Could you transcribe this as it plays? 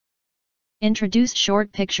Introduced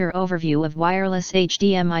short picture overview of wireless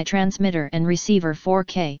HDMI transmitter and receiver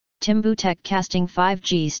 4K, TIMBOOTECH casting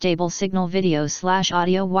 5G stable signal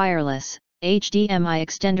video/audio wireless, HDMI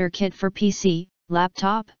extender kit for PC,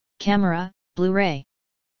 laptop, camera, Blu-ray.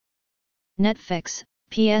 Netfix,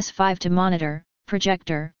 PS5 to monitor,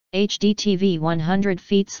 projector, HDTV 100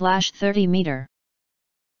 feet/30 meter.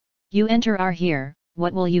 You enter our here,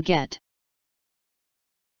 what will you get?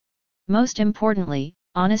 Most importantly,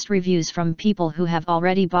 honest reviews from people who have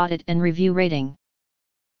already bought it and review rating.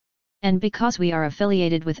 And because we are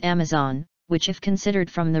affiliated with Amazon, which if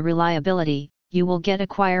considered from the reliability, you will get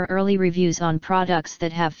acquire early reviews on products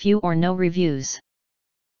that have few or no reviews.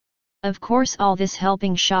 Of course, all this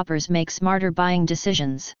helping shoppers make smarter buying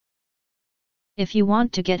decisions. If you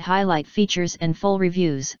want to get highlight features and full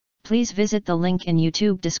reviews, please visit the link in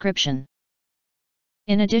YouTube description.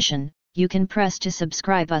 In addition, you can press to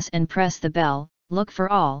subscribe us and press the bell, look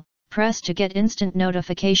for all, press to get instant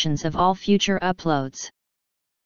notifications of all future uploads.